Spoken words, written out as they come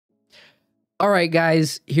All right,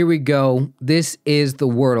 guys, here we go. This is the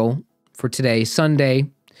Wordle for today,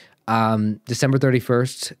 Sunday, December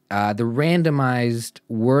 31st. The randomized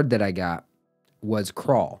word that I got was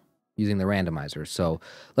crawl using the randomizer. So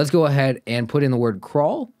let's go ahead and put in the word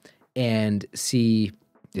crawl and see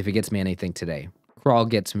if it gets me anything today. Crawl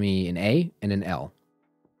gets me an A and an L.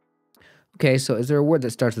 Okay, so is there a word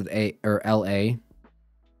that starts with A or LA?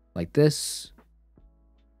 Like this?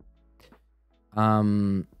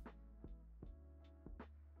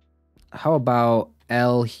 How about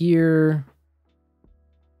L here?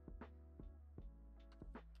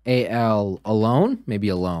 AL, alone? Maybe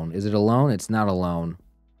alone. Is it alone? It's not alone.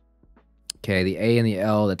 Okay, the A and the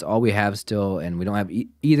L, that's all we have still, and we don't have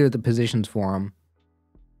either of the positions for them.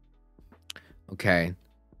 Okay.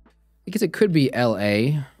 I guess it could be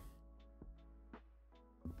LA.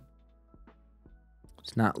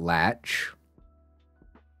 It's not latch.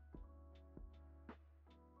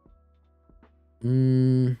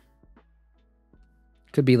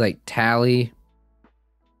 Could be like tally.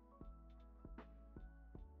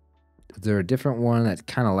 Is there a different one that's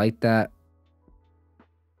kind of like that?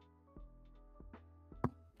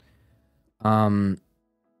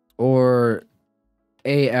 Or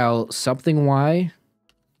AL something Y.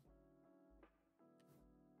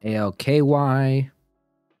 ALKY.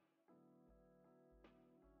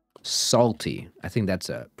 Salty. I think that's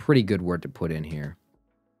a pretty good word to put in here.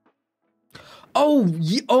 Oh,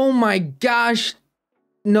 oh my gosh.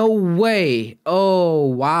 No way. Oh,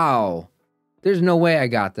 wow. There's no way I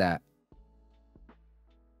got that.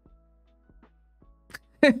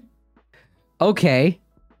 Okay.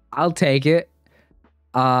 I'll take it.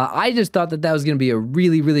 I just thought that was going to be a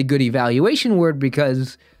really, really good evaluation word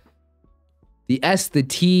because the S, the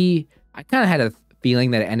T, I kind of had a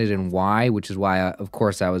feeling that it ended in Y, which is why, of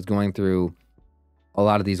course, I was going through a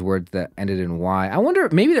lot of these words that ended in Y. I wonder,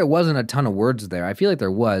 maybe there wasn't a ton of words there. I feel like there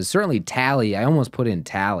was. Certainly tally. I almost put in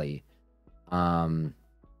tally. Should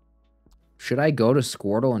I go to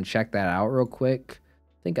Squirtle and check that out real quick?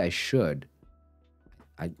 I think I should.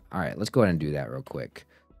 All right, let's go ahead and do that real quick.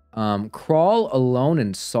 Crawl, alone,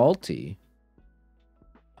 and salty.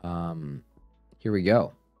 Here we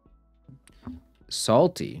go.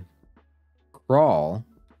 Salty. Crawl.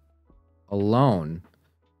 Alone.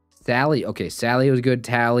 Sally. Okay, Sally was good.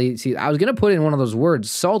 Tally. See, I was going to put in one of those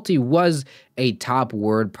words. Salty was a top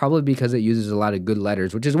word, probably because it uses a lot of good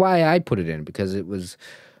letters, which is why I put it in, because it was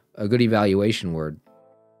a good evaluation word.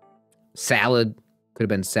 Salad. Could have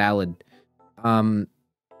been salad.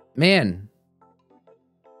 Man.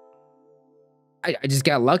 I just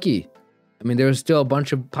got lucky. I mean, there was still a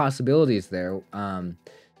bunch of possibilities there.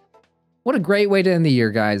 What a great way to end the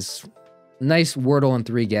year, guys. Nice Wordle and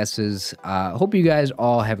 3 guesses. Hope you guys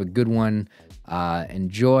all have a good one.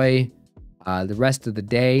 Enjoy the rest of the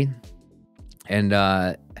day. And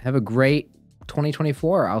have a great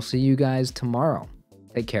 2024. I'll see you guys tomorrow.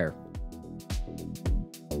 Take care.